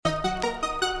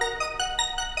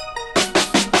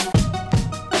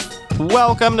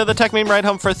Welcome to the Tech Meme Ride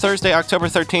Home for Thursday, October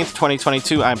 13th,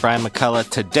 2022. I'm Brian McCullough.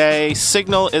 Today,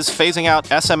 Signal is phasing out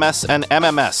SMS and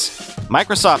MMS.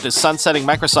 Microsoft is sunsetting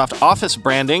Microsoft Office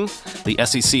branding. The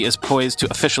SEC is poised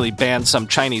to officially ban some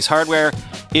Chinese hardware.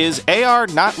 Is AR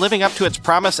not living up to its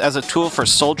promise as a tool for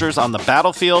soldiers on the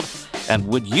battlefield? And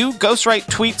would you ghostwrite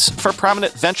tweets for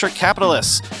prominent venture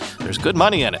capitalists? There's good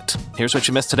money in it. Here's what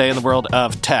you missed today in the world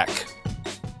of tech.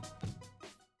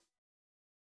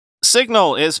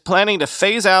 Signal is planning to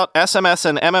phase out SMS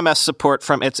and MMS support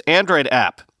from its Android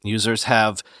app. Users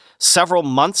have several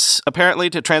months, apparently,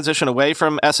 to transition away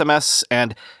from SMS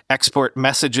and export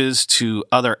messages to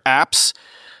other apps,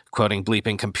 quoting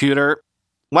Bleeping Computer.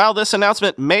 While this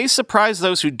announcement may surprise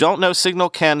those who don't know Signal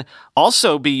can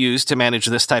also be used to manage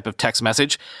this type of text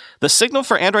message, the Signal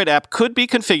for Android app could be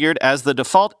configured as the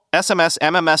default SMS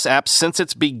MMS app since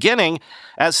its beginning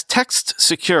as Text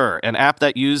Secure, an app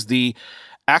that used the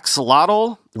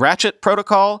Axolotl Ratchet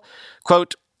protocol.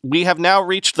 Quote, "We have now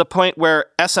reached the point where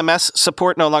SMS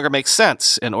support no longer makes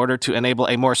sense. In order to enable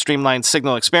a more streamlined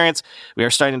Signal experience, we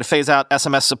are starting to phase out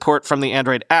SMS support from the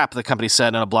Android app," the company said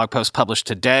in a blog post published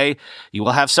today. "You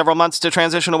will have several months to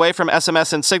transition away from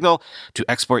SMS and Signal, to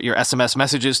export your SMS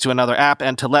messages to another app,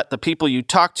 and to let the people you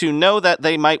talk to know that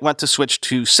they might want to switch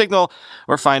to Signal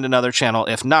or find another channel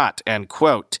if not," end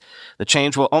quote. The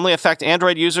change will only affect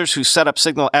Android users who set up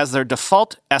Signal as their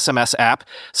default SMS app.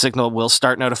 Signal will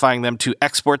start notifying them to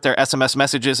export their SMS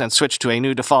messages and switch to a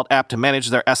new default app to manage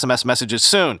their SMS messages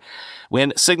soon.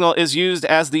 When Signal is used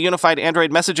as the unified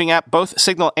Android messaging app, both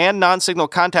Signal and non-Signal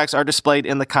contacts are displayed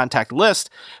in the contact list,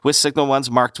 with Signal ones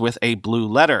marked with a blue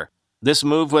letter. This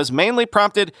move was mainly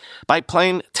prompted by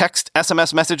plain text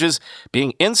SMS messages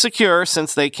being insecure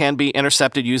since they can be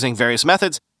intercepted using various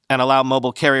methods and allow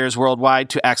mobile carriers worldwide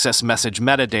to access message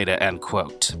metadata, end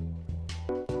quote.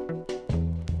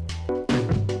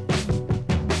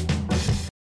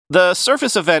 The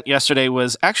Surface event yesterday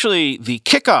was actually the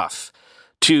kickoff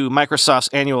to Microsoft's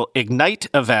annual Ignite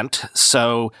event,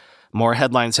 so more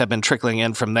headlines have been trickling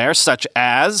in from there, such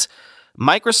as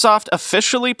Microsoft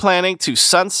officially planning to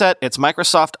sunset its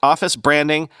Microsoft Office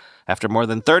branding after more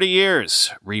than 30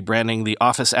 years, rebranding the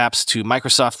Office apps to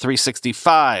Microsoft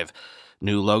 365.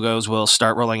 New logos will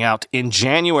start rolling out in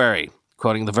January,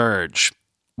 quoting The Verge.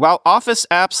 While Office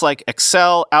apps like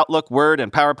Excel, Outlook, Word,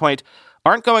 and PowerPoint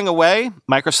aren't going away,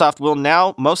 Microsoft will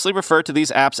now mostly refer to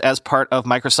these apps as part of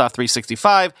Microsoft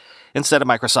 365 instead of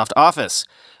Microsoft Office.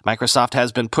 Microsoft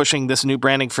has been pushing this new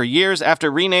branding for years after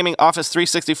renaming Office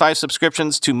 365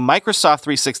 subscriptions to Microsoft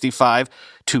 365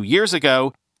 2 years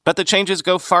ago, but the changes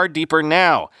go far deeper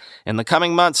now. In the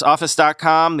coming months,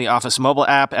 Office.com, the Office mobile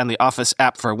app, and the Office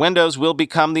app for Windows will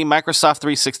become the Microsoft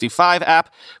 365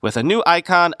 app with a new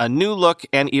icon, a new look,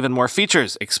 and even more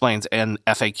features, explains an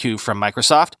FAQ from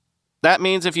Microsoft. That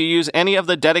means if you use any of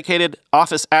the dedicated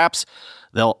Office apps,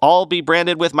 they'll all be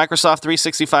branded with Microsoft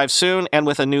 365 soon and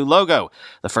with a new logo.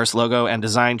 The first logo and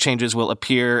design changes will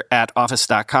appear at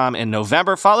Office.com in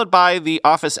November, followed by the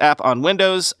Office app on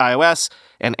Windows, iOS,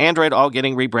 and Android all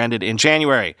getting rebranded in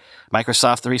January.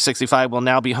 Microsoft 365 will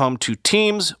now be home to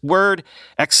Teams, Word,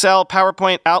 Excel,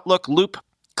 PowerPoint, Outlook, Loop,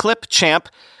 Clipchamp,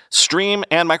 Stream,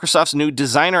 and Microsoft's new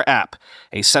Designer app.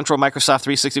 A central Microsoft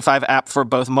 365 app for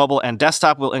both mobile and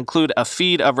desktop will include a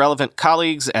feed of relevant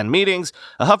colleagues and meetings,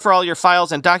 a hub for all your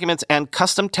files and documents, and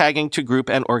custom tagging to group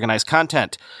and organize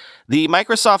content. The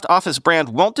Microsoft Office brand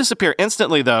won't disappear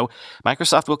instantly, though.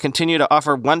 Microsoft will continue to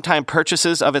offer one-time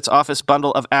purchases of its Office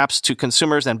bundle of apps to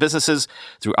consumers and businesses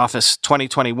through Office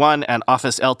 2021 and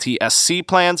Office LTSC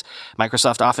plans.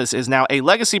 Microsoft Office is now a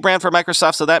legacy brand for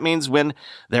Microsoft, so that means when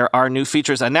there are new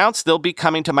features announced, they'll be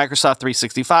coming to Microsoft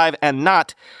 365 and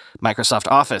not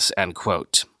Microsoft Office, end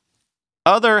quote.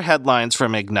 Other headlines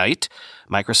from Ignite.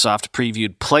 Microsoft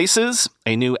previewed Places,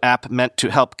 a new app meant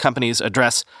to help companies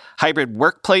address hybrid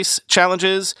workplace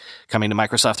challenges, coming to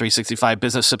Microsoft 365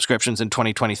 business subscriptions in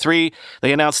 2023.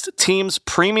 They announced Teams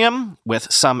Premium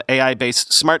with some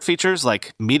AI-based smart features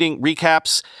like meeting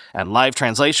recaps and live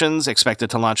translations, expected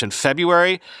to launch in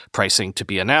February, pricing to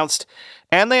be announced.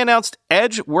 And they announced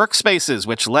Edge Workspaces,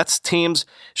 which lets teams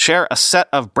share a set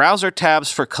of browser tabs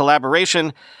for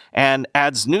collaboration and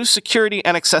adds new security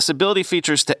and accessibility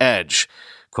features to Edge.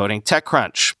 Quoting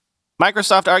TechCrunch,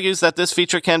 Microsoft argues that this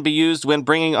feature can be used when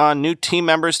bringing on new team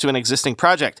members to an existing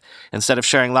project. Instead of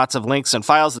sharing lots of links and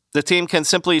files, the team can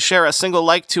simply share a single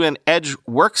link to an Edge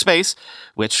workspace,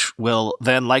 which will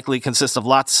then likely consist of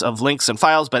lots of links and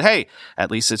files, but hey,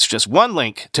 at least it's just one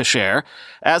link to share.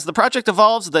 As the project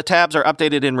evolves, the tabs are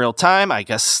updated in real time. I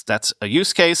guess that's a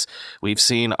use case. We've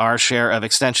seen our share of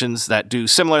extensions that do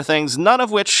similar things, none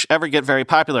of which ever get very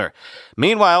popular.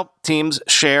 Meanwhile, Teams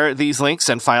share these links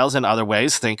and files in other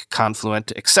ways, think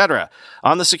Confluent, etc.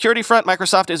 On the security front,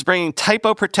 Microsoft is bringing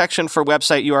typo protection for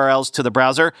website URLs to the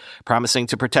browser, promising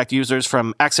to protect users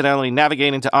from accidentally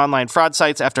navigating to online fraud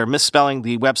sites after misspelling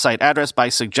the website address by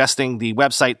suggesting the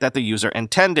website that the user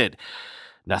intended.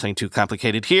 Nothing too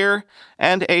complicated here,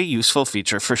 and a useful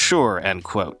feature for sure, end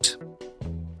quote.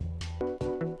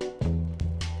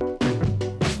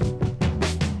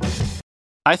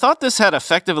 I thought this had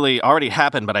effectively already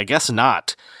happened, but I guess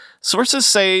not. Sources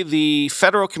say the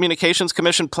Federal Communications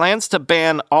Commission plans to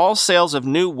ban all sales of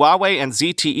new Huawei and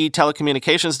ZTE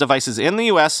telecommunications devices in the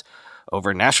U.S.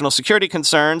 over national security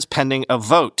concerns pending a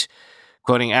vote.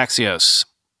 Quoting Axios,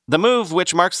 the move,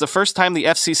 which marks the first time the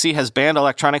FCC has banned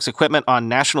electronics equipment on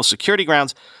national security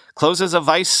grounds, closes a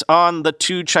vice on the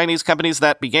two Chinese companies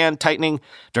that began tightening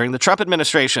during the Trump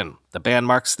administration. The ban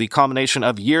marks the culmination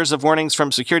of years of warnings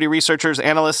from security researchers,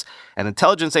 analysts, and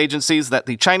intelligence agencies that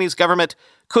the Chinese government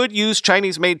could use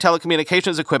Chinese-made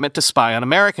telecommunications equipment to spy on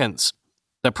Americans.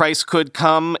 The price could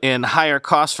come in higher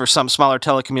costs for some smaller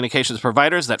telecommunications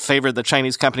providers that favored the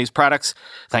Chinese company's products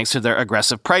thanks to their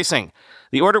aggressive pricing.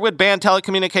 The order would ban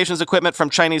telecommunications equipment from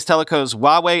Chinese telecos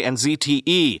Huawei and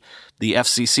ZTE. The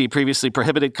FCC previously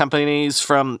prohibited companies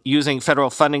from using federal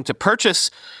funding to purchase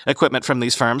equipment from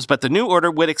these firms, but the new order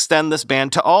would extend this ban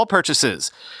to all purchases.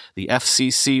 The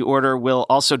FCC order will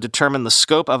also determine the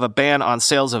scope of a ban on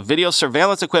sales of video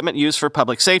surveillance equipment used for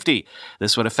public safety.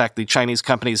 This would affect the Chinese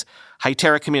companies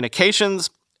Hytera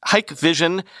Communications,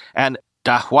 Hikvision, and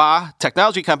Dahua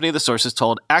Technology Company, the sources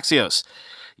told Axios.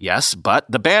 Yes, but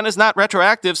the ban is not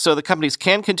retroactive, so the companies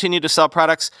can continue to sell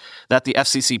products that the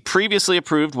FCC previously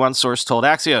approved, one source told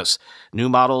Axios. New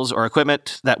models or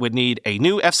equipment that would need a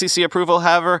new FCC approval,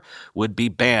 however, would be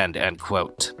banned, end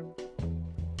quote.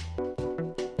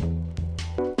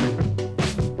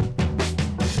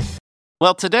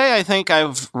 Well, today I think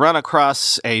I've run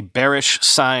across a bearish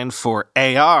sign for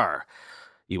AR.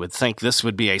 You would think this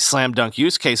would be a slam dunk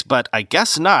use case, but I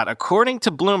guess not. According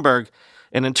to Bloomberg,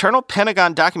 an internal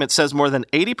Pentagon document says more than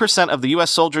 80% of the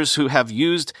U.S. soldiers who have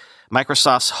used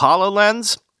Microsoft's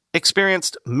HoloLens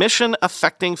experienced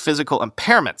mission-affecting physical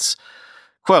impairments.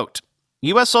 Quote,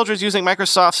 U.S. soldiers using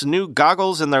Microsoft's new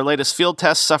goggles in their latest field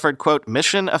tests suffered, quote,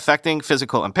 mission-affecting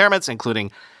physical impairments, including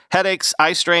headaches,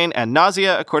 eye strain, and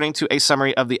nausea, according to a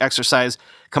summary of the exercise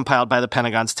compiled by the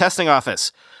Pentagon's testing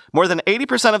office. More than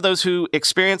 80% of those who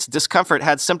experienced discomfort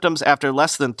had symptoms after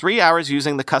less than 3 hours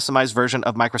using the customized version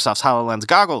of Microsoft's HoloLens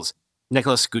goggles.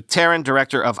 Nicholas Gutterin,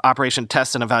 director of Operation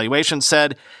Test and Evaluation,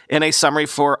 said in a summary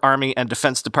for Army and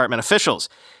Defense Department officials.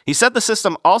 He said the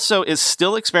system also is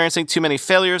still experiencing too many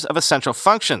failures of essential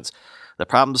functions. The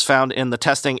problems found in the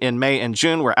testing in May and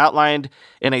June were outlined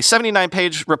in a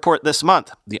 79-page report this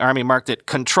month. The Army marked it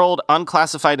controlled,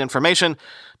 unclassified information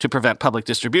to prevent public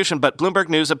distribution, but Bloomberg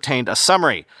News obtained a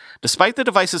summary. Despite the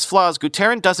device's flaws,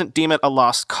 Gutterin doesn't deem it a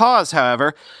lost cause,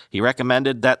 however. He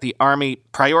recommended that the Army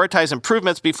prioritize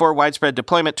improvements before widespread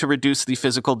deployment to reduce the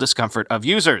physical discomfort of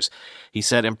users. He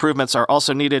said improvements are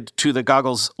also needed to the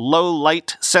goggles' low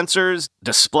light sensors,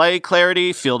 display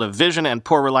clarity, field of vision, and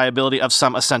poor reliability of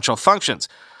some essential functions.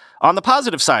 On the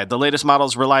positive side, the latest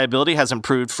model's reliability has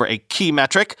improved for a key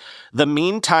metric, the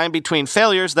mean time between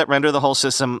failures that render the whole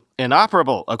system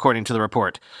inoperable, according to the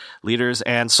report. Leaders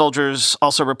and soldiers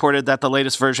also reported that the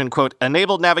latest version, quote,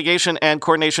 enabled navigation and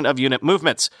coordination of unit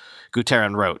movements,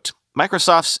 Gutterin wrote.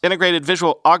 Microsoft's Integrated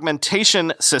Visual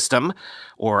Augmentation System,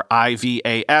 or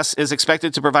IVAS, is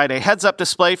expected to provide a heads-up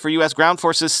display for U.S. ground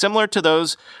forces similar to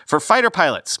those for fighter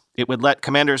pilots. It would let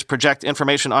commanders project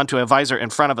information onto a visor in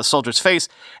front of a soldier's face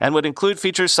and would include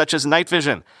features such as night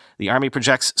vision. The Army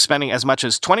projects spending as much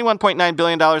as $21.9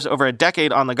 billion over a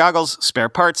decade on the goggles, spare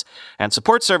parts, and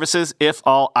support services if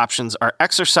all options are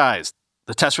exercised.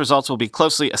 The test results will be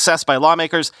closely assessed by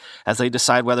lawmakers as they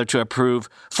decide whether to approve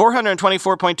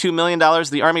 $424.2 million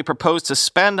the Army proposed to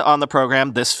spend on the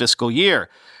program this fiscal year.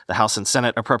 The House and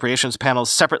Senate appropriations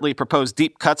panels separately proposed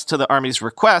deep cuts to the Army's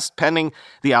request pending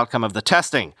the outcome of the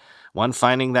testing. One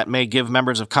finding that may give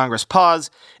members of Congress pause,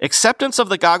 acceptance of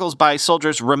the goggles by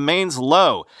soldiers remains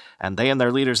low, and they and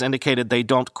their leaders indicated they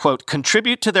don't, quote,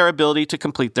 contribute to their ability to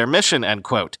complete their mission, end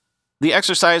quote. The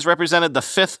exercise represented the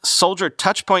fifth soldier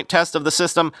touchpoint test of the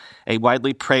system, a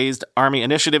widely praised Army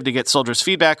initiative to get soldiers'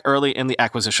 feedback early in the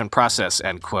acquisition process,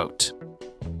 end quote.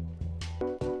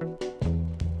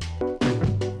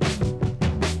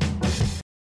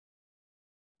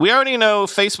 We already know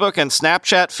Facebook and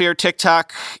Snapchat fear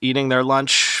TikTok eating their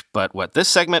lunch, but what this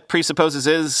segment presupposes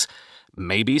is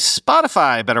maybe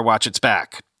Spotify better watch its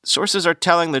back. Sources are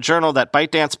telling the Journal that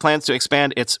ByteDance plans to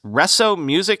expand its Resso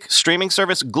music streaming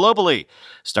service globally,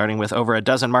 starting with over a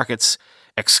dozen markets,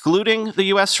 excluding the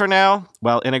U.S. for now,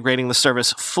 while integrating the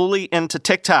service fully into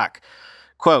TikTok.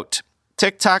 Quote,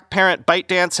 TikTok parent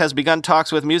ByteDance has begun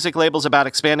talks with music labels about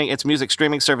expanding its music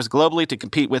streaming service globally to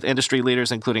compete with industry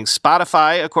leaders, including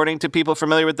Spotify, according to people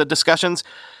familiar with the discussions.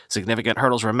 Significant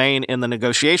hurdles remain in the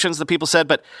negotiations, the people said,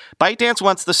 but ByteDance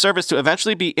wants the service to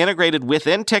eventually be integrated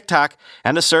within TikTok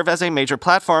and to serve as a major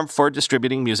platform for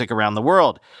distributing music around the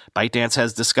world. ByteDance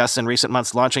has discussed in recent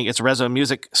months launching its Resso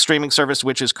music streaming service,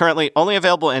 which is currently only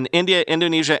available in India,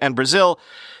 Indonesia, and Brazil,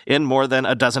 in more than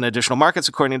a dozen additional markets,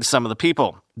 according to some of the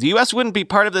people. The U.S. wouldn't be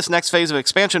part of this next phase of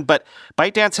expansion, but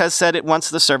ByteDance has said it wants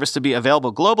the service to be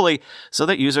available globally so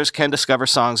that users can discover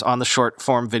songs on the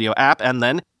short-form video app and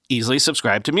then easily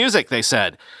subscribe to music, they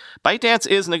said. ByteDance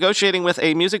is negotiating with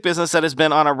a music business that has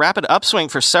been on a rapid upswing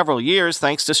for several years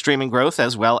thanks to streaming growth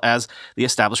as well as the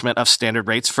establishment of standard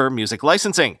rates for music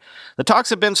licensing. The talks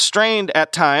have been strained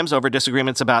at times over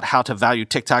disagreements about how to value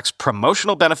TikTok's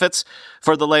promotional benefits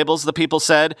for the labels, the people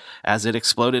said. As it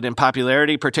exploded in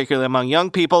popularity, particularly among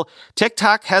young people,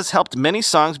 TikTok has helped many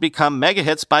songs become mega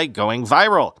hits by going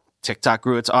viral. TikTok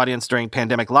grew its audience during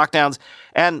pandemic lockdowns,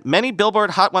 and many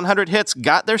Billboard Hot 100 hits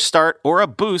got their start or a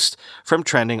boost from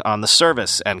trending on the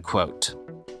service, end quote.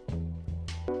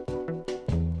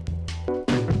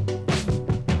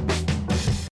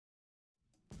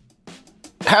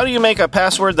 How do you make a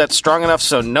password that's strong enough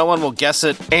so no one will guess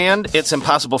it, and it's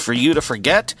impossible for you to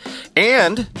forget,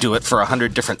 and do it for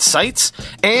 100 different sites,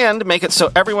 and make it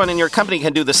so everyone in your company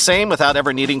can do the same without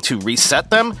ever needing to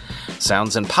reset them?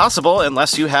 Sounds impossible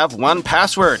unless you have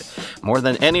 1Password. More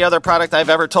than any other product I've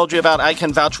ever told you about, I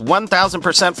can vouch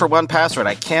 1,000% for 1Password.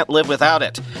 I can't live without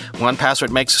it.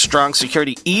 1Password makes strong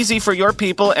security easy for your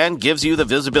people and gives you the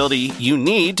visibility you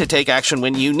need to take action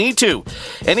when you need to.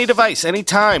 Any device,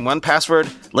 anytime,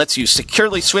 1Password lets you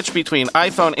securely switch between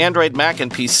iPhone, Android, Mac,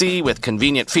 and PC with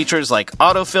convenient features like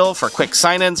autofill for quick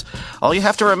sign-ins. All you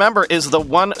have to remember is the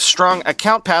one strong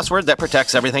account password that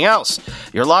protects everything else.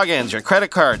 Your logins, your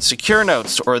credit cards, secure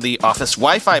notes, or the office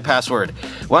Wi-Fi password.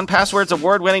 1Password's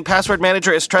award-winning password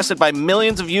manager is trusted by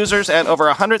millions of users and over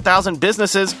 100,000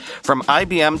 businesses from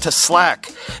IBM to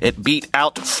Slack. It beat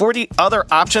out 40 other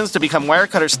options to become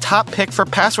Wirecutter's top pick for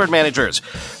password managers.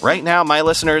 Right now, my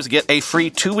listeners get a free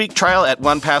 2-week trial at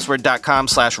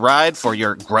onepassword.com/ride for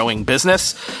your growing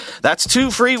business. That's 2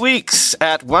 free weeks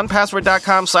at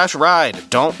onepassword.com/ride.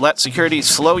 Don't let security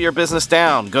slow your business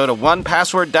down. Go to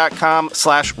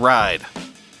onepassword.com/ride.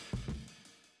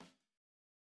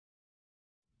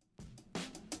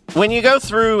 When you go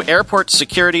through airport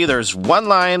security, there's one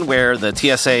line where the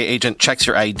TSA agent checks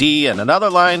your ID and another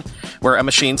line where a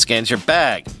machine scans your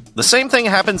bag. The same thing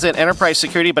happens in enterprise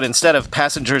security, but instead of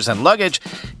passengers and luggage,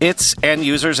 it's end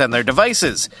users and their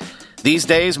devices. These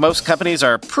days, most companies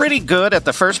are pretty good at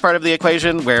the first part of the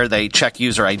equation where they check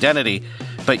user identity,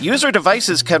 but user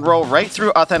devices can roll right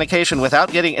through authentication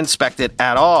without getting inspected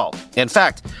at all. In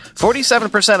fact,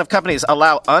 47% of companies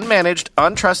allow unmanaged,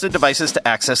 untrusted devices to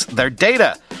access their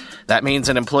data. That means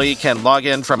an employee can log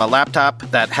in from a laptop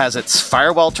that has its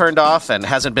firewall turned off and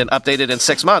hasn't been updated in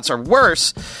 6 months, or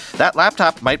worse, that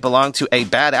laptop might belong to a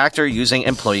bad actor using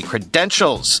employee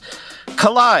credentials.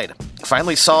 Kolide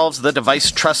finally solves the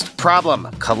device trust problem.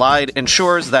 Kolide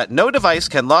ensures that no device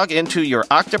can log into your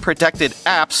Okta-protected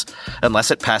apps unless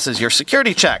it passes your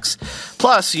security checks.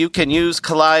 Plus, you can use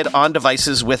Kolide on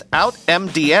devices without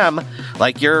MDM,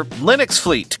 like your Linux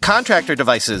fleet, contractor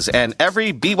devices, and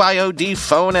every BYOD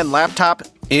phone and laptop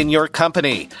in your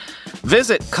company.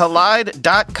 Visit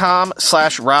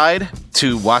kolide.com/ride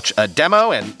to watch a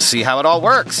demo and see how it all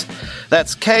works.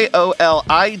 That's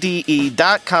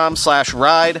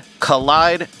KOLIDE.com/ride,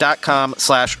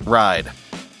 kolide.com/ride.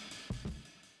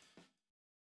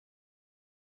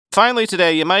 Finally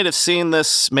today, you might have seen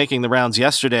this making the rounds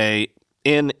yesterday.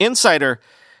 In Insider,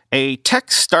 a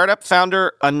tech startup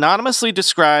founder anonymously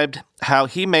described how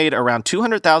he made around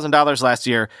 $200,000 last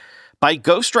year by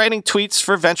ghostwriting tweets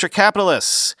for venture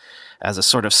capitalists as a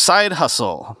sort of side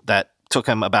hustle that took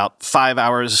him about 5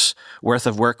 hours worth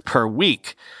of work per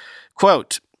week.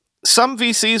 Quote, "Some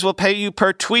VCs will pay you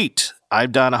per tweet.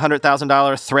 I've done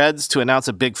 $100,000 threads to announce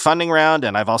a big funding round,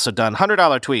 and I've also done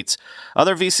 $100 tweets.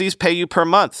 Other VCs pay you per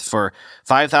month. For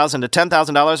 $5,000 to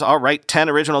 $10,000, I'll write 10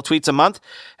 original tweets a month,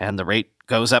 and the rate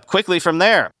goes up quickly from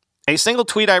there. A single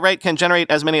tweet I write can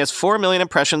generate as many as 4 million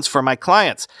impressions for my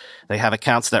clients. They have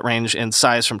accounts that range in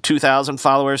size from 2,000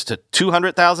 followers to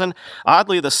 200,000.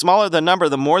 Oddly, the smaller the number,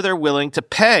 the more they're willing to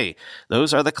pay.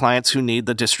 Those are the clients who need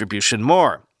the distribution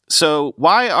more. So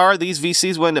why are these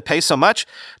VCs willing to pay so much?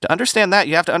 To understand that,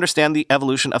 you have to understand the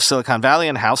evolution of Silicon Valley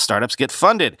and how startups get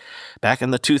funded. Back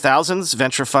in the 2000s,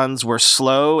 venture funds were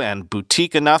slow and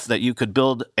boutique enough that you could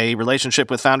build a relationship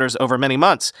with founders over many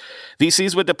months.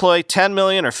 VCs would deploy $10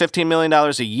 million or $15 million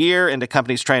a year into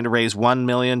companies trying to raise $1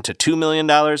 million to $2 million.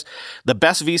 The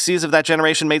best VCs of that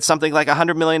generation made something like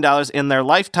 $100 million in their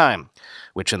lifetime,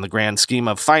 which in the grand scheme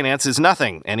of finance is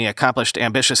nothing. Any accomplished,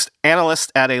 ambitious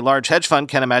analyst at a large hedge fund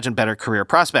can imagine better career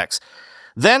prospects.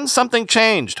 Then something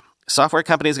changed. Software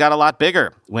companies got a lot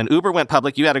bigger. When Uber went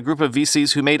public, you had a group of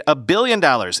VCs who made $1 billion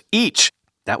each.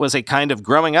 That was a kind of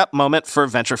growing up moment for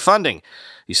venture funding.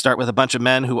 You start with a bunch of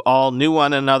men who all knew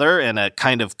one another in a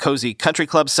kind of cozy country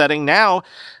club setting. Now,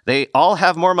 they all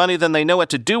have more money than they know what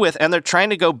to do with, and they're trying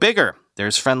to go bigger.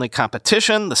 There's friendly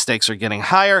competition. The stakes are getting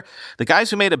higher. The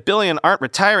guys who made $1 billion aren't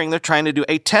retiring. They're trying to do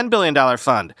a $10 billion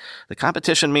fund. The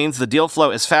competition means the deal flow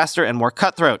is faster and more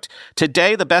cutthroat.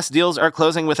 Today, the best deals are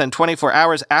closing within 24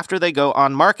 hours after they go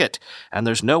on market. And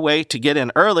there's no way to get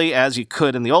in early as you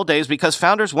could in the old days because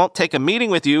founders won't take a meeting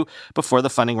with you before the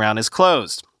funding round is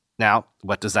closed. Now,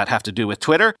 what does that have to do with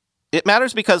Twitter? It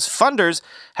matters because funders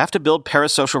have to build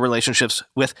parasocial relationships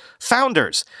with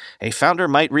founders. A founder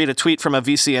might read a tweet from a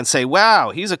VC and say,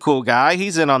 wow, he's a cool guy.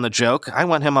 He's in on the joke. I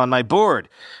want him on my board.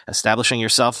 Establishing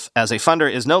yourself as a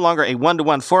funder is no longer a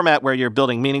one-to-one format where you're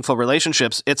building meaningful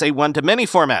relationships. It's a one-to-many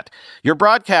format. You're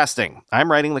broadcasting.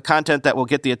 I'm writing the content that will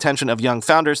get the attention of young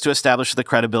founders to establish the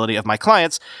credibility of my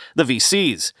clients, the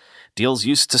VCs. Deals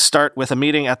used to start with a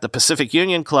meeting at the Pacific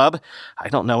Union Club. I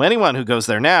don't know anyone who goes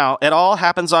there now. It all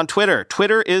happens on Twitter.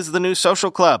 Twitter is the new social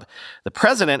club. The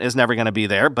president is never going to be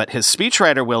there, but his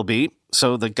speechwriter will be.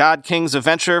 So the god kings of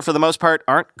venture, for the most part,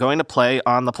 aren't going to play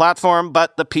on the platform,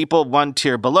 but the people one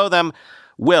tier below them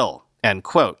will, end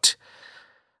quote.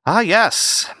 Ah,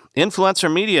 yes.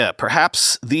 Influencer media,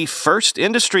 perhaps the first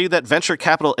industry that venture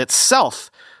capital itself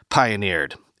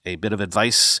pioneered. A bit of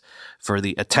advice for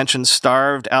the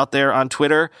attention-starved out there on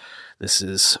Twitter. This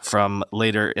is from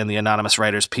later in the anonymous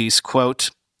writer's piece,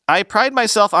 quote, I pride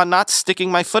myself on not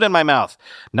sticking my foot in my mouth.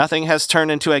 Nothing has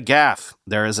turned into a gaffe.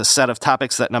 There is a set of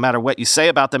topics that no matter what you say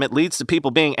about them, it leads to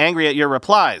people being angry at your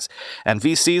replies. And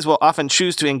VCs will often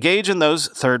choose to engage in those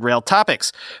third-rail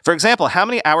topics. For example, how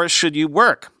many hours should you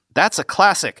work? That's a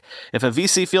classic. If a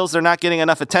VC feels they're not getting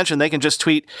enough attention, they can just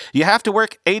tweet, you have to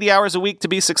work 80 hours a week to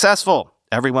be successful.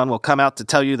 Everyone will come out to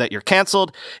tell you that you're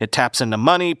canceled. It taps into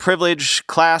money, privilege,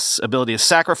 class, ability to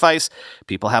sacrifice.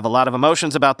 People have a lot of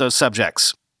emotions about those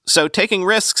subjects. So taking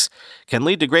risks can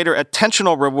lead to greater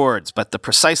attentional rewards, but the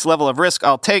precise level of risk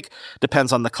I'll take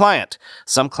depends on the client.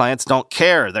 Some clients don't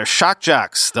care. They're shock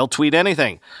jocks. They'll tweet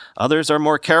anything. Others are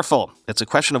more careful. It's a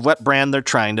question of what brand they're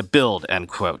trying to build, end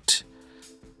quote.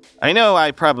 I know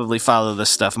I probably follow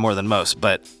this stuff more than most,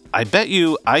 but I bet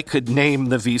you I could name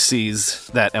the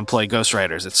VCs that employ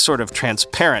ghostwriters. It's sort of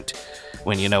transparent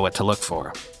when you know what to look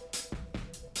for.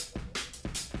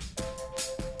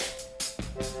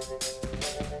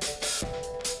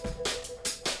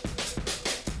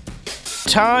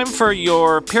 Time for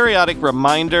your periodic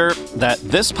reminder that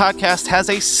this podcast has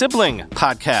a sibling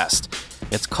podcast.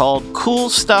 It's called Cool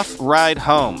Stuff Ride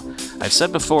Home. I've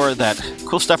said before that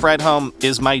Cool Stuff Ride Home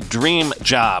is my dream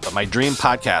job, my dream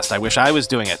podcast. I wish I was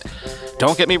doing it.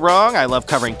 Don't get me wrong, I love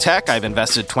covering tech. I've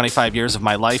invested 25 years of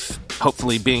my life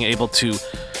hopefully being able to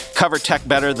cover tech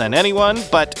better than anyone,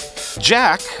 but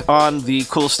Jack on the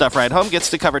Cool Stuff Ride Home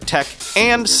gets to cover tech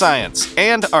and science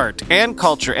and art and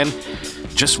culture and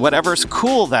just whatever's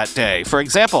cool that day. For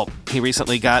example, he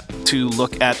recently got to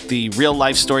look at the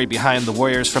real-life story behind the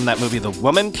warriors from that movie, The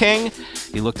Woman King.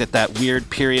 He looked at that weird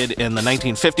period in the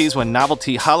 1950s when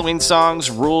novelty Halloween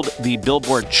songs ruled the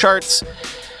Billboard charts.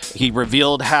 He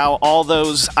revealed how all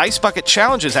those ice bucket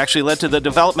challenges actually led to the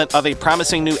development of a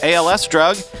promising new ALS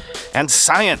drug. And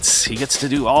science. He gets to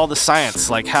do all the science,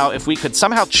 like how if we could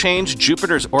somehow change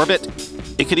Jupiter's orbit,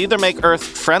 it could either make Earth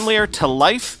friendlier to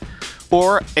life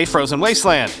or a frozen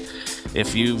wasteland.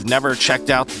 If you've never checked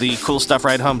out the Cool Stuff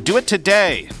Ride Home, do it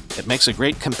today. It makes a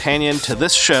great companion to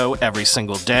this show every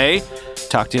single day.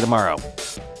 Talk to you tomorrow.